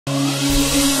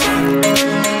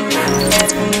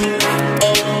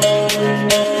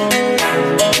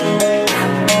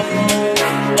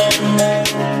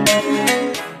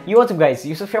Yo, what's up guys,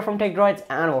 Yusuf here from Techdroids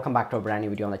and welcome back to a brand new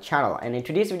video on the channel. And in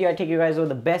today's video I take you guys over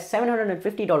the best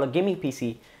 $750 gaming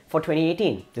PC for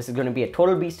 2018. This is going to be a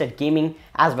total beast at gaming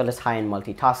as well as high-end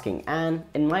multitasking, and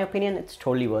in my opinion it's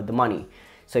totally worth the money.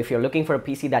 So if you're looking for a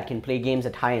PC that can play games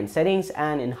at high-end settings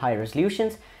and in high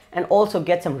resolutions and also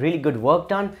get some really good work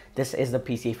done, this is the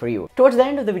PC for you. Towards the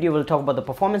end of the video, we'll talk about the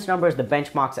performance numbers, the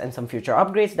benchmarks, and some future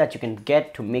upgrades that you can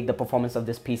get to make the performance of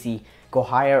this PC go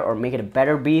higher or make it a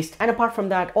better beast. And apart from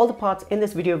that, all the parts in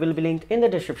this video will be linked in the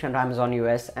description to Amazon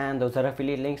US, and those are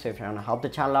affiliate links. So if you want to help the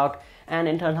channel out and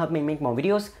in turn help me make more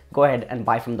videos, go ahead and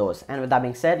buy from those. And with that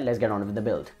being said, let's get on with the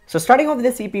build. So starting off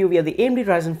with the CPU, we have the AMD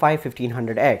Ryzen 5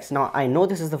 1500X. Now I know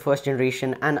this is the first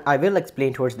generation and I will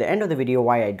explain towards the end of the video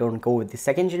why I don't go with the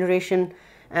second generation.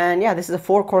 And yeah, this is a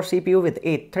 4-core CPU with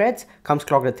 8 threads, comes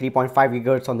clocked at 3.5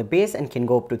 GHz on the base and can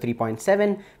go up to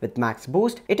 3.7 with max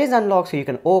boost. It is unlocked so you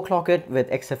can overclock it with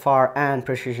XFR and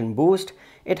precision boost.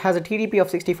 It has a TDP of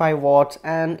 65 watts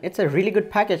and it's a really good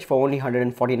package for only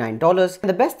 $149. And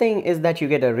the best thing is that you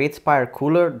get a Ratespire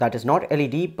cooler that is not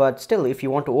LED, but still if you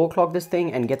want to overclock this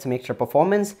thing and get some extra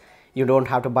performance, you don't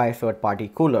have to buy a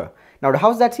third-party cooler. Now to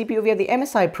house that CPU, we have the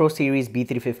MSI Pro Series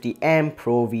B350M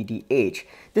Pro VDH.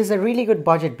 This is a really good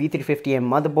budget B350M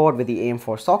motherboard with the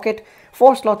AM4 socket,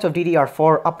 4 slots of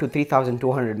DDR4 up to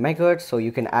 3200 MHz, so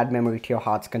you can add memory to your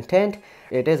heart's content.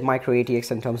 It is micro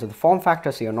ATX in terms of the form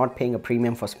factor, so you're not paying a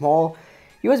premium for small.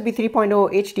 USB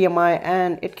 3.0 HDMI,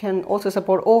 and it can also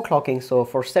support overclocking, so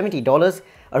for $70,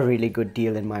 a really good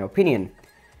deal in my opinion.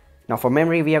 Now for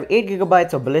memory, we have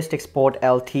 8GB of Ballistic Sport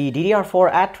LT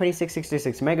DDR4 at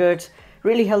 2666 MHz,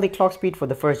 really healthy clock speed for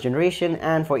the first generation,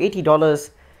 and for $80,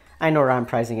 I know RAM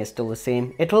pricing is still the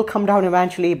same. It will come down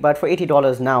eventually, but for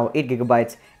 $80 now,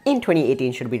 8GB in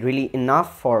 2018 should be really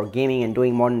enough for gaming and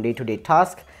doing modern day-to-day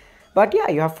tasks. But yeah,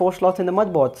 you have 4 slots in the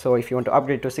motherboard, so if you want to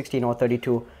upgrade to 16 or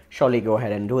 32, surely go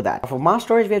ahead and do that. For mass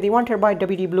storage, we have the 1TB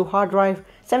WD Blue hard drive,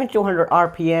 7200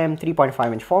 RPM,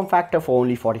 3.5-inch form factor for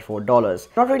only $44.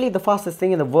 Not really the fastest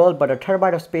thing in the world, but a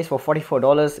terabyte of space for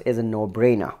 $44 is a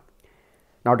no-brainer.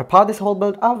 Now to power this whole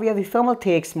build up, we have the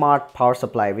Thermaltake Smart Power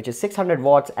Supply, which is 600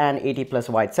 watts and 80+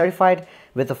 White certified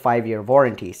with a 5-year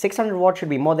warranty. 600 watts should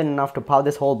be more than enough to power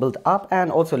this whole build up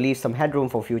and also leave some headroom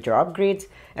for future upgrades,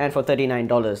 and for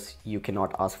 $39 you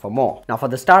cannot ask for more. Now for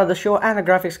the start of the show and a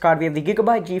graphics card, we have the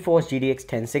Gigabyte GeForce GTX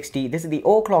 1060. This is the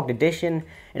overclocked edition.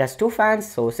 It has 2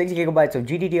 fans, so 6GB of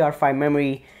GDDR5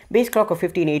 memory, base clock of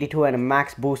 1582 and a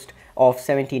max boost of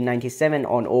 1797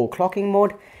 on overclocking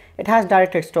mode. It has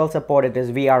DirectX 12 support, it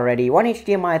is VR ready, 1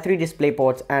 HDMI, 3 display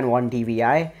ports and 1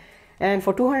 DVI. And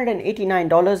for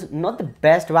 $289, not the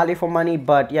best value for money,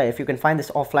 but yeah, if you can find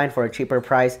this offline for a cheaper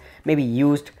price, maybe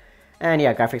used, and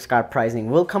yeah, graphics card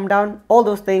pricing will come down, all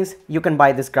those things, you can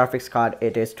buy this graphics card,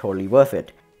 it is totally worth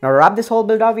it. Now to wrap this whole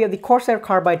build up, we have the Corsair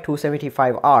Carbide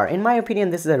 275R. In my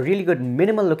opinion, this is a really good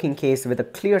minimal looking case with a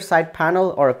clear side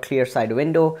panel or a clear side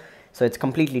window. So it's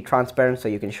completely transparent so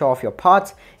you can show off your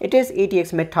parts. It is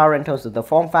ATX mid-tower in terms of the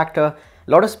form factor. A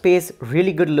lot of space,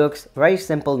 really good looks, very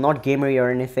simple, not gamery or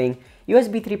anything.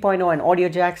 USB 3.0 and audio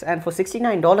jacks, and for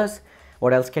 $69,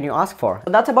 what else can you ask for?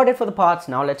 So that's about it for the parts.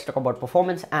 Now let's talk about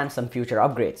performance and some future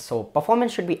upgrades. So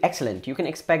performance should be excellent. You can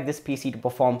expect this PC to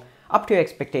perform up to your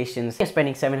expectations. You're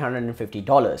spending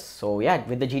 $750. So yeah,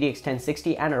 with the GTX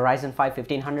 1060 and a Ryzen 5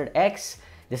 1500X,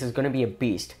 this is going to be a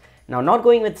beast. Now not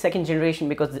going with second generation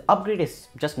because the upgrade is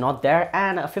just not there,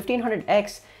 and a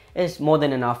 1500X is more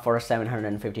than enough for a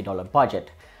 $750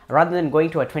 budget. Rather than going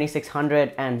to a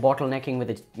 2600 and bottlenecking with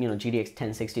a GTX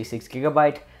 1060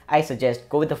 6GB, I suggest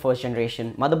go with the first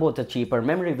generation. Motherboards are cheaper,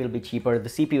 memory will be cheaper, the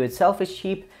CPU itself is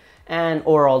cheap, and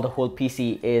overall the whole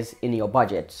PC is in your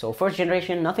budget. So first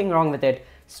generation, nothing wrong with it,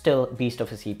 still beast of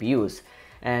a CPUs.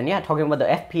 And yeah, talking about the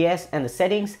FPS and the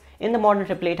settings, in the modern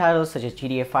AAA titles such as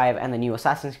GTA 5 and the new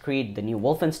Assassin's Creed, the new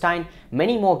Wolfenstein,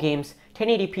 many more games,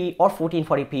 1080p or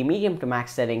 1440p medium to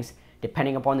max settings,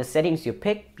 depending upon the settings you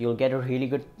pick, you'll get a really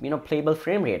good, playable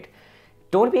frame rate.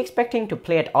 Don't be expecting to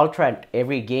play at ultra at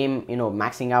every game,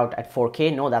 maxing out at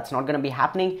 4K. No, that's not going to be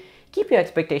happening. Keep your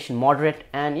expectation moderate,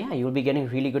 and yeah, you'll be getting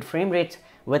really good frame rates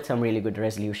with some really good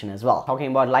resolution as well.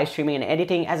 Talking about live streaming and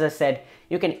editing, as I said,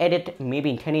 you can edit maybe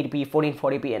in 1080p,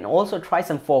 1440p, and also try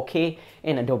some 4K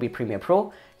in Adobe Premiere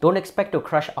Pro. Don't expect to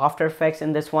crush After Effects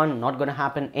in this one, not gonna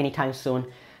happen anytime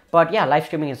soon. But yeah, live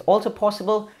streaming is also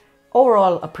possible.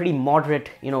 Overall, a pretty moderate,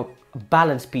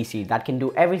 balanced PC that can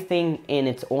do everything in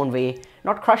its own way,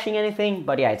 not crushing anything,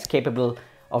 but yeah, it's capable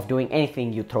of doing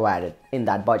anything you throw at it in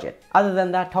that budget. Other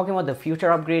than that, talking about the future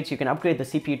upgrades, you can upgrade the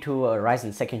CPU to a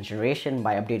Ryzen 2nd generation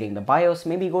by updating the BIOS.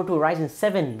 Maybe go to Ryzen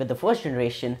 7 with the first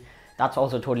generation. That's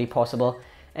also totally possible.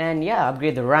 And yeah,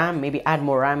 upgrade the RAM, maybe add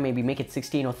more RAM, maybe make it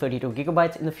 16 or 32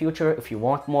 gigabytes in the future if you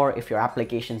want more, if your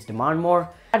applications demand more.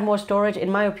 Add more storage. In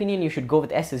my opinion, you should go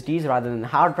with SSDs rather than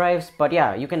hard drives, but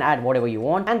yeah, you can add whatever you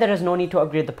want, and there is no need to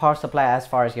upgrade the power supply as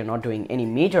far as you're not doing any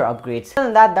major upgrades. Other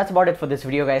than that, that's about it for this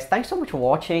video, guys. Thanks so much for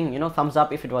watching. Thumbs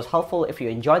up if it was helpful. If you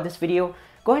enjoyed this video,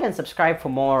 go ahead and subscribe for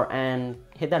more and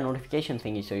hit that notification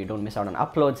thingy so you don't miss out on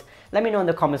uploads. Let me know in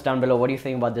the comments down below what do you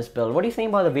think about this build, what do you think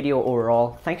about the video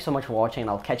overall. Thanks so much for watching, and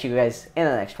I'll catch you guys in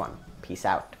the next one. Peace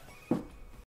out.